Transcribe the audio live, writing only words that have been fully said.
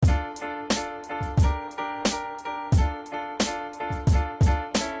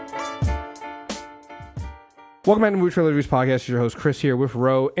Welcome back to Movie Trailer Reviews Podcast. It's your host Chris here with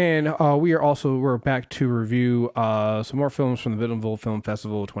Ro, and we're back to review some more films from the Bentonville Film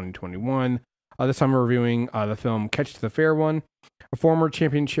Festival 2021. This time we're reviewing the film Catch the Fair One. A former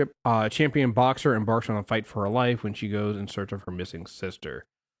champion boxer embarks on a fight for her life when she goes in search of her missing sister.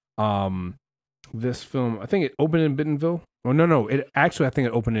 This film, I think it opened in Bentonville. Oh no! I think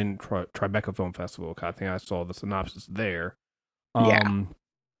it opened in Tribeca Film Festival. I think I saw the synopsis there. Yeah.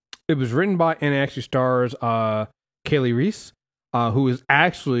 It was written by and actually stars Kaylee Reese, who is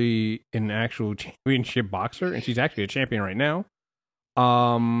actually an actual championship boxer, and she's actually a champion right now.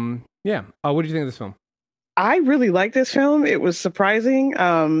 What do you think of this film? I really like this film. It was surprising.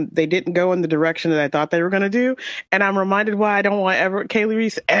 They didn't go in the direction that I thought they were going to do. And I'm reminded why I don't want Kaylee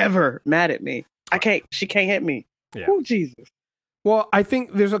Reese ever mad at me. She can't hit me. Yeah. Oh, Jesus. Well, I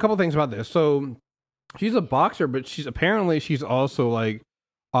think there's a couple things about this. So she's a boxer, but she's also like,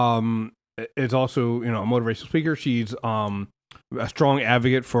 is also, a motivational speaker. She's, a strong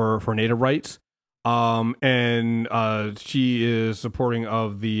advocate for Native rights. And she is supporting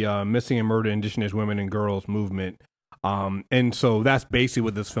of the missing and murdered Indigenous women and girls movement. And so that's basically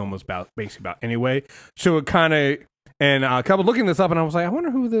what this film was about anyway. So it kind of, and I kept looking this up and I was like, I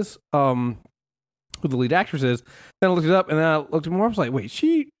wonder who this, who the lead actress is. Then I looked it up and then I looked more. I was like, wait,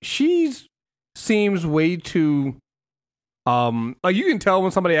 she's seems way too, like you can tell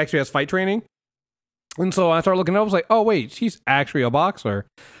when somebody actually has fight training. And so I started looking up, I was like, oh, wait, she's actually a boxer.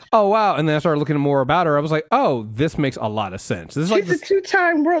 Oh, wow. And then I started looking more about her. I was like, oh, this makes a lot of sense. She's a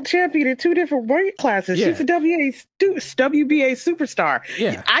two-time world champion in two different weight classes. Yeah. She's a WBA superstar.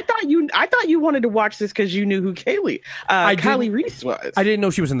 Yeah. I thought you wanted to watch this because you knew who Kaylee Reese was. I didn't know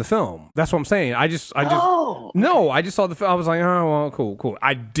she was in the film. That's what I'm saying. I just saw the film. I was like, oh, well, cool.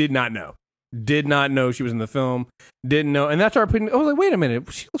 I did not know she was in the film. Didn't know. And that's our putting. I was like, wait a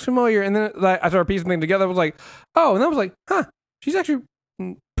minute, she looks familiar. And then I started piecing things together. I was like, oh, and I was like, huh, she's actually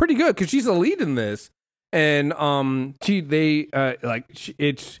pretty good because she's the lead in this. And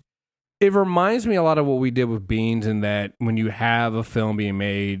it reminds me a lot of what we did with Beans, in that when you have a film being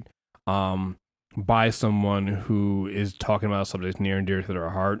made by someone who is talking about subjects near and dear to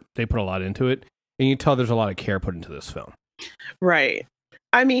their heart, they put a lot into it, and you tell there's a lot of care put into this film. Right.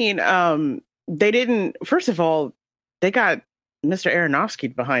 I mean, they didn't. First of all, they got Mr.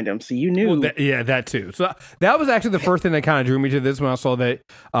 Aronofsky behind him, so you knew. Well, that too. So that was actually the first thing that kind of drew me to this, when I saw that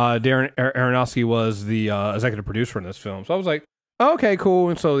Darren Aronofsky was the executive producer in this film. So I was like, okay, cool.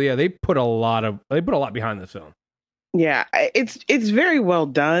 And so they put a lot behind this film. Yeah, it's very well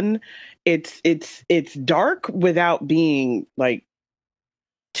done. It's dark without being like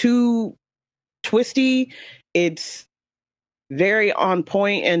too twisty. It's very on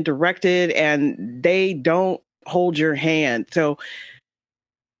point and directed, and they don't hold your hand. So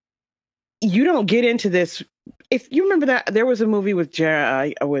you don't get into this. If you remember that there was a movie with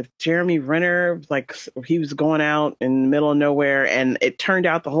Jeremy Renner, like he was going out in the middle of nowhere, and it turned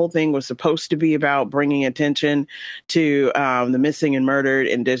out the whole thing was supposed to be about bringing attention to the missing and murdered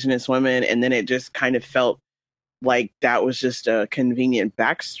Indigenous women, and then it just kind of felt like that was just a convenient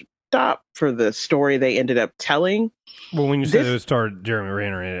backstop for the story they ended up telling. Well, when you said it starred Jeremy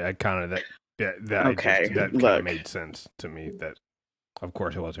Renner in it, I kind of that kind of made sense to me. That of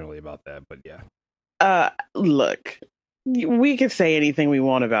course it wasn't really about that, but yeah. Look, we could say anything we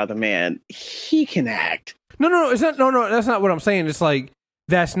want about the man. He can act. No, it's not. No, that's not what I'm saying. It's like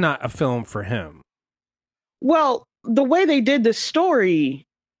that's not a film for him. Well, the way they did the story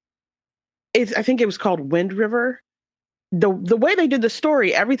is, I think it was called Wind River. The way they did the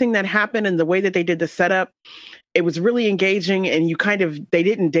story, everything that happened, and the way that they did the setup, it was really engaging, and they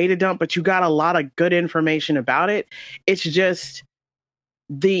didn't data dump, but you got a lot of good information about it. It's just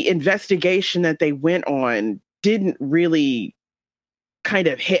the investigation that they went on didn't really kind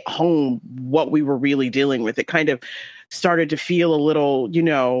of hit home what we were really dealing with. It kind of started to feel a little,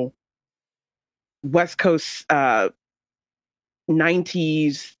 West Coast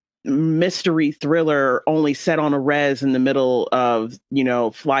 90s mystery thriller, only set on a res in the middle of,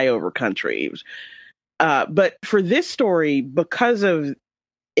 flyover country. But for this story, because of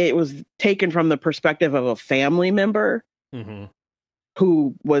it was taken from the perspective of a family member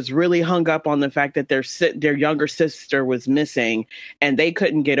who was really hung up on the fact that their younger sister was missing and they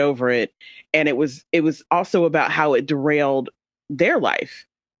couldn't get over it. And it was also about how it derailed their life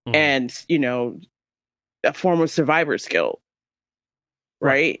and, a form of survivor skill.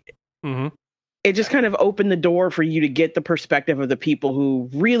 Right? Mm-hmm. It just kind of opened the door for you to get the perspective of the people who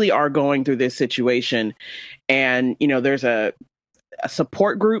really are going through this situation. And, there's a a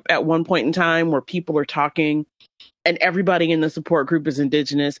support group at one point in time where people are talking and everybody in the support group is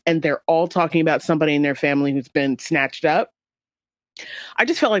indigenous and they're all talking about somebody in their family who's been snatched up. I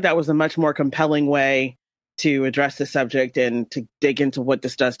just felt like that was a much more compelling way to address the subject and to dig into what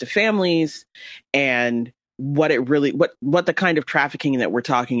this does to families and what it really what the kind of trafficking that we're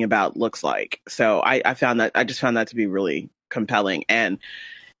talking about looks like. So I just found that to be really compelling, and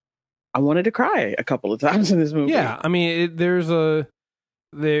I wanted to cry a couple of times in this movie. Yeah, I mean, this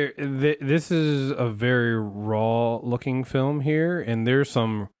is a very raw looking film here, and there's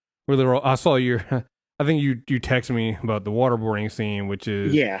some really raw. I saw your, I think you texted me about the waterboarding scene, which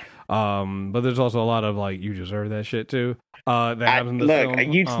is Yeah. but there's also a lot of like, you deserve that shit too. That happens in the film.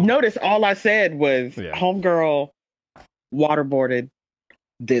 You notice all I said was Yeah. homegirl waterboarded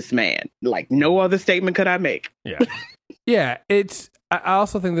this man. Like no other statement could I make. Yeah, yeah. I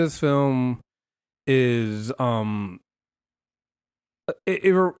also think this film is I put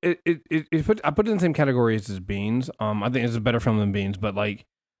it in the same category as Beans. I think it's a better film than Beans, but like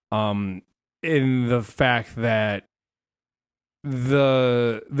in the fact that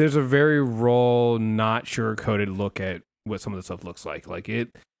there's a very raw, not sugar-coated look at what some of the stuff looks like.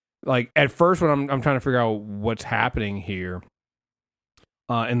 Like at first when I'm trying to figure out what's happening here,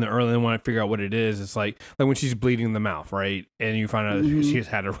 in the early, when I figure out what it is, it's like when she's bleeding in the mouth, right? And you find out that she's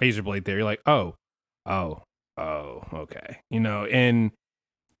had a razor blade there. You're like, oh, okay, and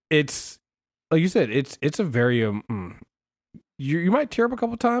it's like you said, it's a very you might tear up a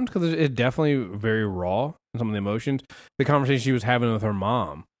couple times because it's definitely very raw in some of the emotions. The conversation she was having with her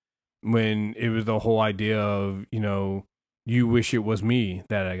mom when it was the whole idea of, you wish it was me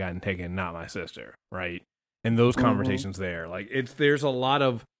that had gotten taken, not my sister, right? And those conversations there, like there's a lot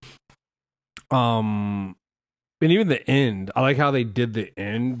of and even the end, I like how they did the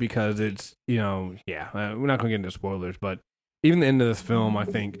end because it's, we're not gonna get into spoilers, but even the end of this film, I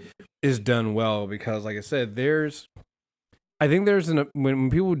think, is done well because, like I said, when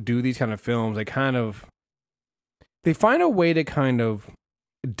people do these kind of films, they find a way to kind of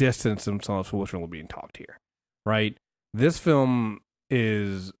distance themselves from what's really being talked here, right? This film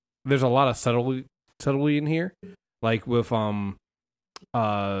there's a lot of subtlety in here, like with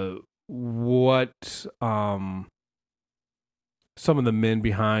what some of the men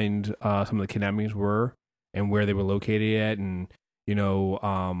behind some of the kidnappings were and where they were located at, and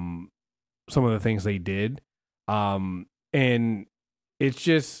some of the things they did, and it's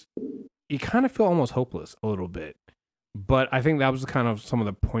just, you kind of feel almost hopeless a little bit. But I think that was kind of some of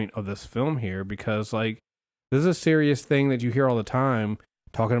the point of this film here, because like this is a serious thing that you hear all the time,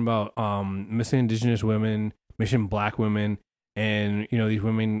 talking about missing Indigenous women, missing Black women, and these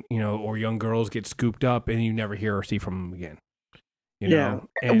women, or young girls get scooped up and you never hear or see from them again.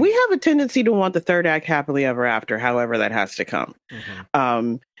 And we have a tendency to want the third act happily ever after, however that has to come.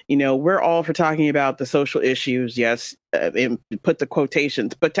 We're all for talking about the social issues, yes, and put the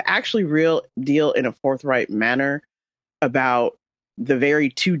quotations, but to actually real deal in a forthright manner about the very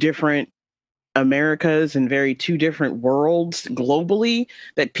two different Americas and very two different worlds globally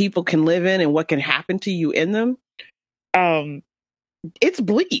that people can live in and what can happen to you in them, it's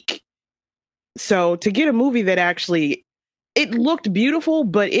bleak. So to get a movie that actually, it looked beautiful,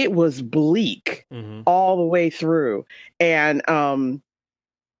 but it was bleak all the way through. And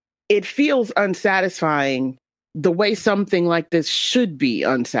it feels unsatisfying the way something like this should be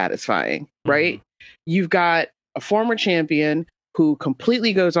unsatisfying, right? You've got a former champion who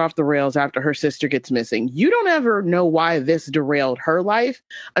completely goes off the rails after her sister gets missing. You don't ever know why this derailed her life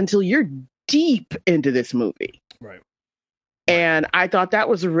until you're deep into this movie. Right. And I thought that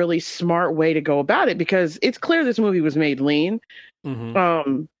was a really smart way to go about it, because it's clear this movie was made lean.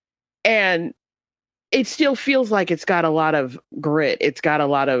 And it still feels like it's got a lot of grit. It's got a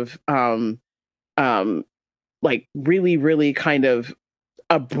lot of like really, really kind of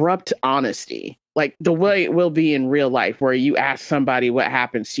abrupt honesty, like the way it will be in real life, where you ask somebody what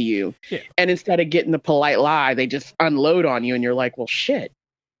happens to you, and instead of getting the polite lie, they just unload on you, and you're like, well, shit.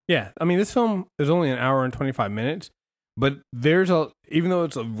 Yeah, I mean, this film is only an hour and 25 minutes, but even though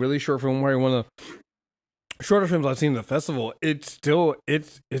it's a really short film, where one of the shorter films I've seen at the festival, it's still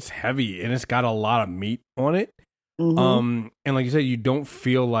it's heavy and it's got a lot of meat on it. And like you said, you don't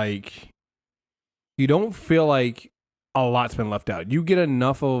feel like a lot's been left out. You get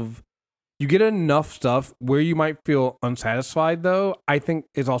enough stuff where you might feel unsatisfied, though. I think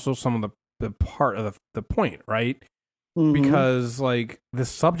is also some of the part of the point, right? Because like the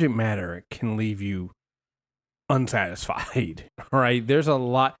subject matter can leave you unsatisfied, right? There's a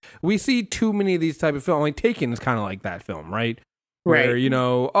lot. We see too many of these type of films. Like Taken is kind of like that film, right? where, Right. you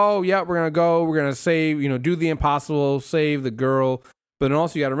know, oh yeah, we're gonna save, you know, do the impossible, save the girl. But then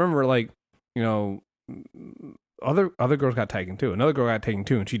also you gotta remember, like, you know, other girls got taken too. Another girl got taken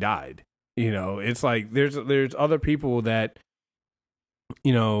too, and she died. You know, it's like there's other people that,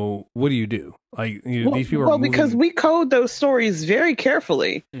 you know, what do you do? Like, you know, these people are moving. Because we code those stories very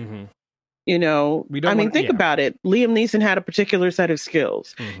carefully. Mm-hmm. You know, We don't I mean, want- think yeah. about it. Liam Neeson had a particular set of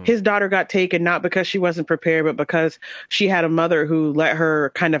skills. Mhm. His daughter got taken not because she wasn't prepared, but because she had a mother who let her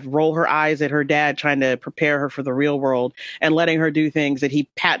kind of roll her eyes at her dad trying to prepare her for the real world and letting her do things that he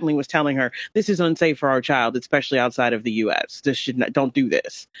patently was telling her, this is unsafe for our child, especially outside of the US. This should not, don't do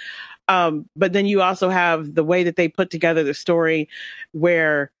this. But then you also have the way that they put together the story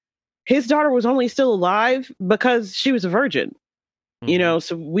where his daughter was only still alive because she was a virgin. You know,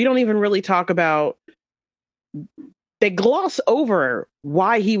 so we don't even really talk about, they gloss over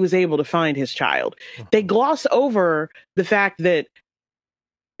why he was able to find his child. They gloss over the fact that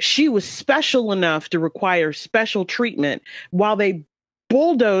she was special enough to require special treatment while they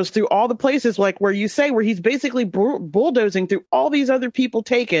bulldoze through all the places, like where you say, where he's basically bulldozing through all these other people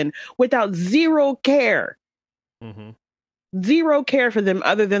taken without zero care. Zero care for them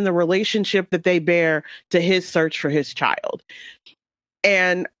other than the relationship that they bear to his search for his child.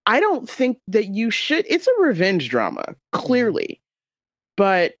 And I don't think that you should, it's a revenge drama, clearly,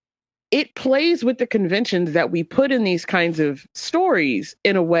 but it plays with the conventions that we put in these kinds of stories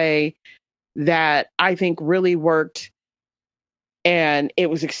in a way that I think really worked. And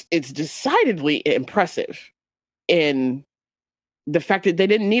it's decidedly impressive in the fact that they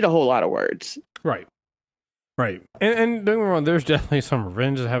didn't need a whole lot of words. Right. Right. And don't get me wrong, there's definitely some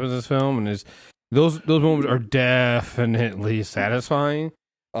revenge that happens in this film, and those moments are definitely satisfying.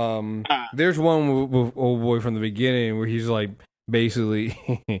 There's one with old boy from the beginning where he's like, basically,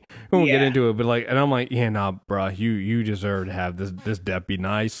 we won't get into it, but like, and I'm like, yeah, nah, bruh, you deserve to have this death be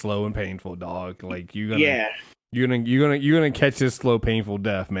nice, slow, and painful, dog. Like you're gonna catch this slow, painful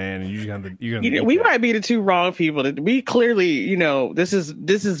death, man, and you're gonna we might be the two wrong people. We clearly, you know, this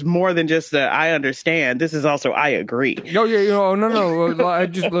is more than just the I understand. This is also I agree. No, yeah, you know, no. I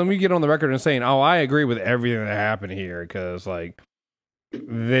just let me get on the record and saying, I agree with everything that happened here because like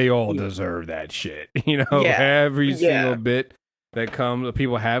they all deserve that shit, you know, every single bit that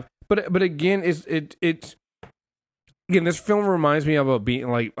people have. But again, it's again, this film reminds me of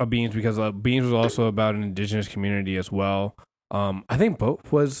Beans because Beans was also about an indigenous community as well. I think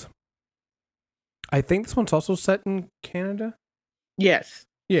this one's also set in Canada. Yes.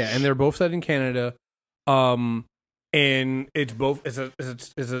 Yeah, and they're both set in Canada. And it's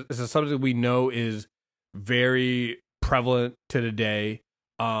a subject we know is very prevalent to today.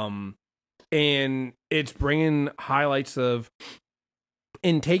 And it's bringing highlights of,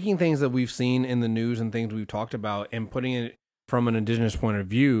 and taking things that we've seen in the news and things we've talked about and putting it from an indigenous point of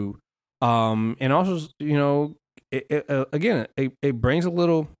view. And also, you know, it brings a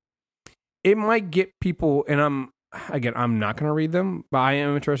little, it might get people, and I'm not going to read them, but I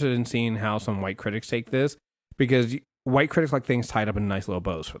am interested in seeing how some white critics take this, because white critics like things tied up in nice little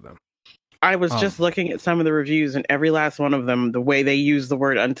bows for them. I was just looking at some of the reviews, and every last one of them, the way they use the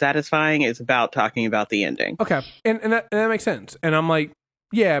word unsatisfying is about talking about the ending. Okay. And that makes sense. And I'm like,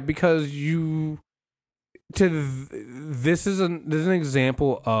 yeah, because this is an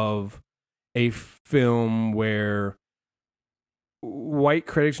example of a film where white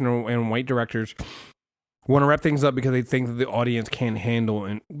critics and white directors want to wrap things up because they think that the audience can't handle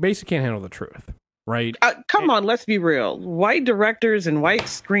the truth, right? Come on, let's be real. White directors and white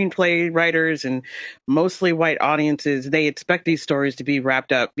screenplay writers and mostly white audiences, they expect these stories to be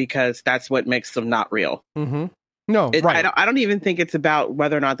wrapped up because that's what makes them not real. Mm-hmm. No, right. I don't even think it's about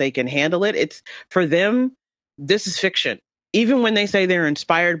whether or not they can handle it. It's, for them, this is fiction. Even when they say they're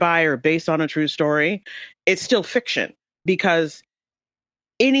inspired by or based on a true story, it's still fiction, because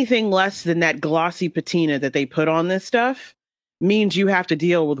anything less than that glossy patina that they put on this stuff means you have to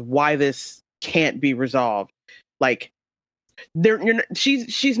deal with why this can't be resolved. Like,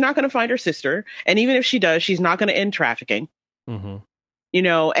 she's not going to find her sister, and even if she does, she's not going to end trafficking. Mm-hmm. You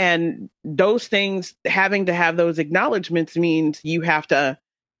know, and those things, having to have those acknowledgments means you have to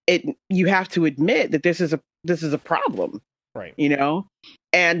admit that this is a problem, right? You know,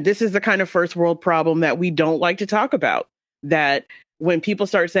 and this is the kind of first world problem that we don't like to talk about. That when people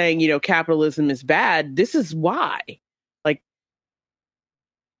start saying, you know, capitalism is bad, this is why. Like,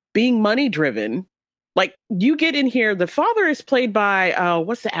 being money driven, like, you get in here, the father is played by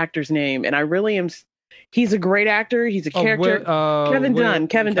what's the actor's name? And I really am. He's a great actor. He's a character. Kevin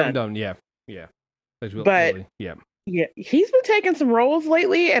Dunn. Yeah. But yeah, he's been taking some roles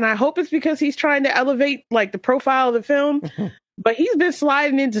lately, and I hope it's because he's trying to elevate like the profile of the film. but he's been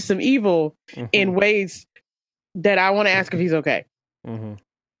sliding into some evil in ways that I want to ask if he's okay.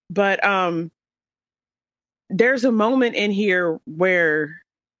 But there's a moment in here where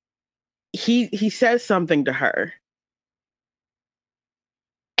he says something to her,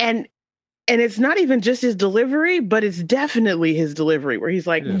 and it's not even just his delivery, but it's definitely his delivery where he's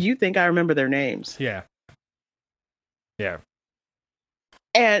like, "You think I remember their names?" Yeah.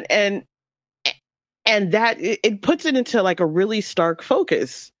 And that it puts it into like a really stark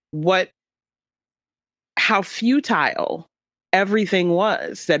focus how futile everything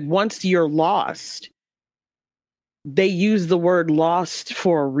was. That once you're lost, they use the word lost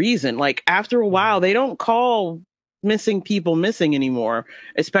for a reason. Like after a while, they don't call missing people missing anymore,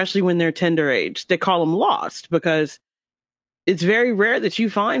 especially when they're tender age. They call them lost because it's very rare that you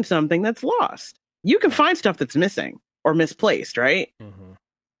find something that's lost. You can find stuff that's missing or misplaced, right?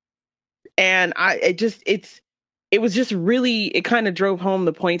 And it was just really, it kind of drove home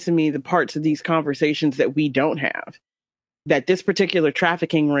the point to me, the parts of these conversations that we don't have, that this particular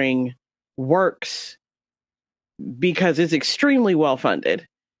trafficking ring works because it's extremely well funded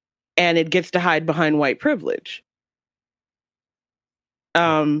and it gets to hide behind white privilege.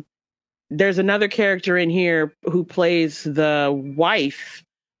 There's another character in here who plays the wife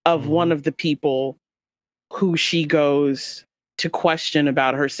of one of the people who she goes to question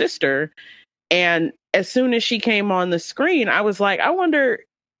about her sister. And as soon as she came on the screen, I was like, I wonder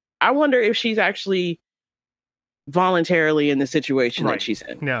if she's actually voluntarily in the situation that she's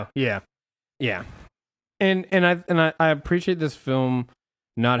in. No, yeah. And I appreciate this film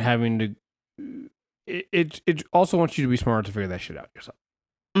not having to. It also wants you to be smart to figure that shit out yourself.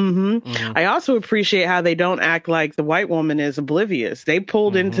 I also appreciate how they don't act like the white woman is oblivious. They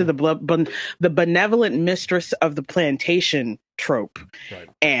pulled into the benevolent mistress of the plantation trope,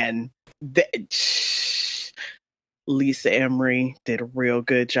 and Lisa Emery did a real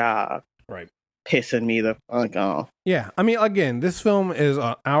good job, pissing me the fuck off. Yeah, I mean, again, this film is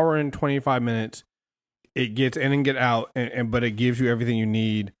an hour and 25 minutes. It gets in and get out, but it gives you everything you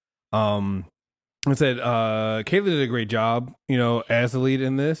need. I said, Kayla did a great job, as the lead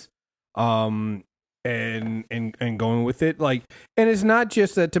in this, and going with it, like, and it's not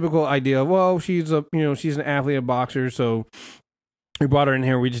just that typical idea of, well, she's an athlete, a boxer, so we brought her in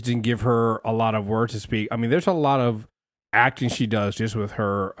here. We just didn't give her a lot of words to speak. I mean, there's a lot of acting she does just with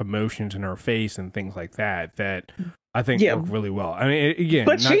her emotions and her face and things like that I think work really well. I mean, again,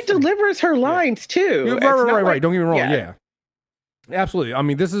 but she delivers her lines too. Right. Don't get me wrong. Yeah. Absolutely. I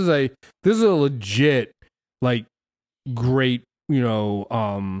mean, this is a legit, like, great,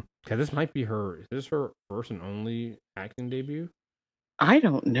 this might be is this her first and only acting debut? I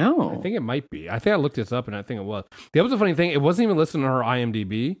don't know. I think it might be. I think I looked this up and I think it was. The other funny thing, it wasn't even listed on her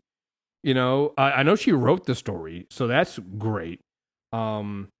IMDb. I know she wrote the story, so that's great.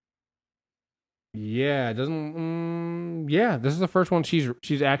 It doesn't. This is the first one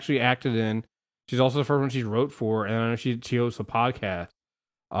she's actually acted in. She's also the first one she's wrote for, and I know she hosts a podcast.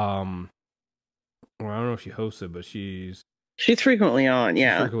 I don't know if she hosts it, but she's frequently on.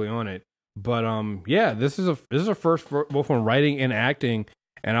 Yeah, frequently on it. But this is a first for both on writing and acting,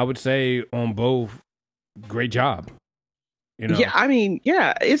 and I would say on both, great job. Yeah, I mean,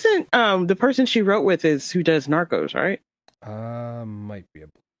 isn't the person she wrote with is who does Narcos, right? Might be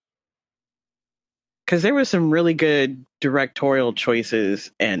because there was some really good directorial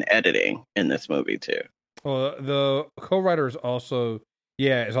choices and editing in this movie too. Well, the co-writer is also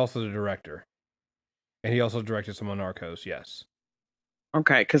the director, and he also directed some on Narcos. Yes.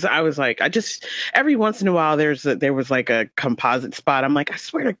 Okay, because I was like, every once in a while there was like a composite spot. I'm like, I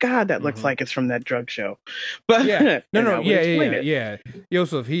swear to God, that looks like it's from that drug show. But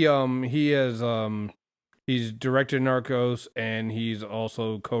Yosef, he's directed Narcos, and he's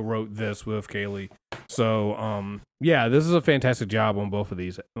also co-wrote this with Kaylee. So, this is a fantastic job on both of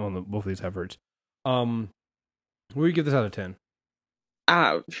these efforts. What do you give this out of 10?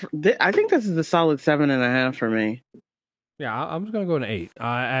 I think this is a solid 7.5 for me. Yeah, I'm just gonna go an 8.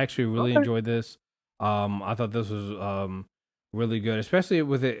 I actually really enjoyed this. I thought this was really good, especially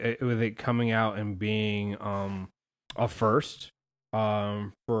with it coming out and being a first for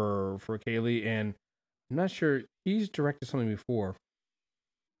Kaylee, and I'm not sure he's directed something before.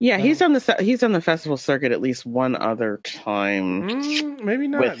 Yeah, he's on the festival circuit at least one other time. Maybe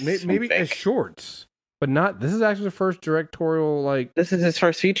not. Maybe as shorts, but not. This is actually the first directorial. Like, this is his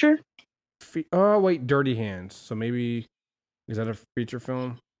first feature. Wait, Dirty Hands. So maybe is that a feature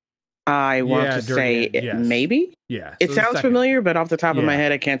film? I want to say maybe. Yeah, it sounds familiar, but off the top of my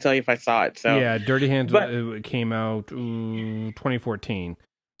head, I can't tell you if I saw it. So yeah, Dirty Hands it came out 2014.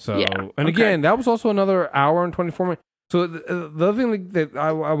 So and again, that was also another hour and 24 minutes. So the other thing that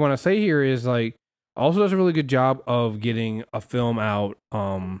I want to say here is like also does a really good job of getting a film out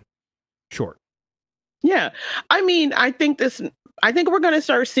short. Yeah. I mean, I think we're going to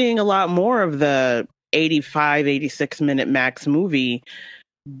start seeing a lot more of the 85, 86-minute max movie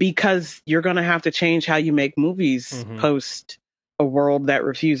because you're going to have to change how you make movies post a world that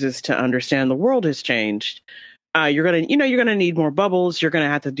refuses to understand the world has changed. You're gonna need more bubbles. You're gonna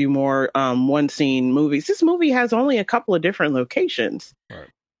have to do more one scene movies. This movie has only a couple of different locations. Right.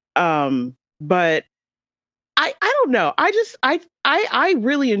 But I don't know. I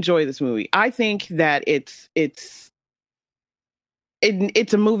really enjoy this movie. I think that it's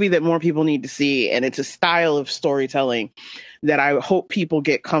a movie that more people need to see, and it's a style of storytelling that I hope people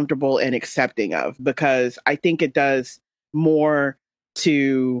get comfortable and accepting of, because I think it does more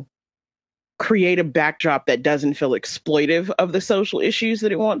to create a backdrop that doesn't feel exploitive of the social issues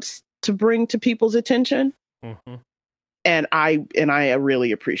that it wants to bring to people's attention. Mm-hmm. And I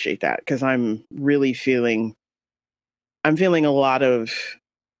really appreciate that, because I'm feeling a lot of,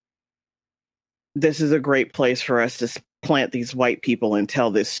 this is a great place for us to plant these white people and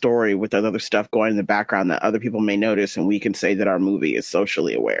tell this story with other stuff going in the background that other people may notice, and we can say that our movie is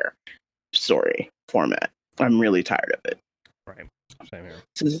socially aware story format. I'm really tired of it. Right. Same here.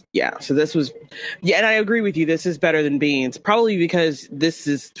 So this was, and I agree with you. This is better than Beans, probably because this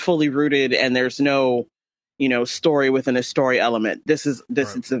is fully rooted and there's no, story within a story element. This is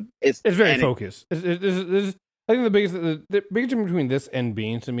right. It's very focused. I think the biggest difference between this and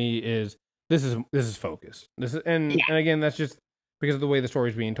Beans to me is this is focused. And again, that's just because of the way the story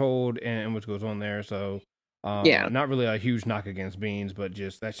is being told and what goes on there. So not really a huge knock against Beans, but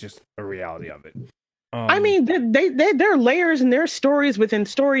that's just a reality of it. I mean, there are layers and there are stories within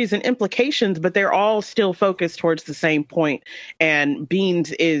stories and implications, but they're all still focused towards the same point. And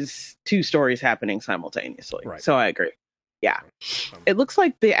Beans is two stories happening simultaneously. Right. So I agree. Yeah. It looks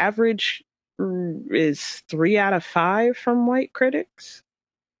like the average is 3 out of 5 from white critics.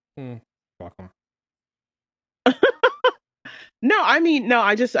 Welcome. No, I mean, no,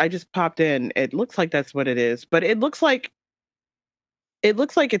 I just popped in. It looks like that's what it is, but it looks like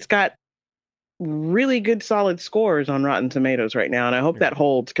it's got really good solid scores on Rotten Tomatoes right now, and I hope that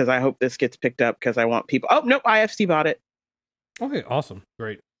holds, because I hope this gets picked up, because I want people. Oh nope, IFC bought it. Okay, awesome,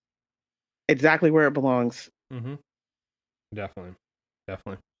 great, exactly where it belongs. Definitely.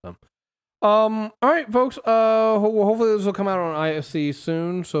 So, all right, folks. Hopefully this will come out on IFC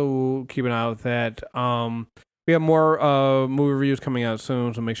soon, so keep an eye out with that. We have more movie reviews coming out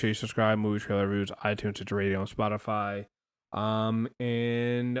soon, so make sure you subscribe. Movie Trailer Reviews, iTunes, Stitcher Radio, and Spotify.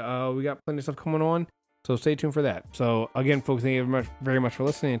 And we got plenty of stuff coming on, so stay tuned for that. So again, folks, thank you very much for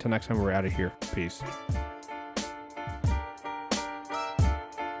listening. Until next time, we're out of here. Peace.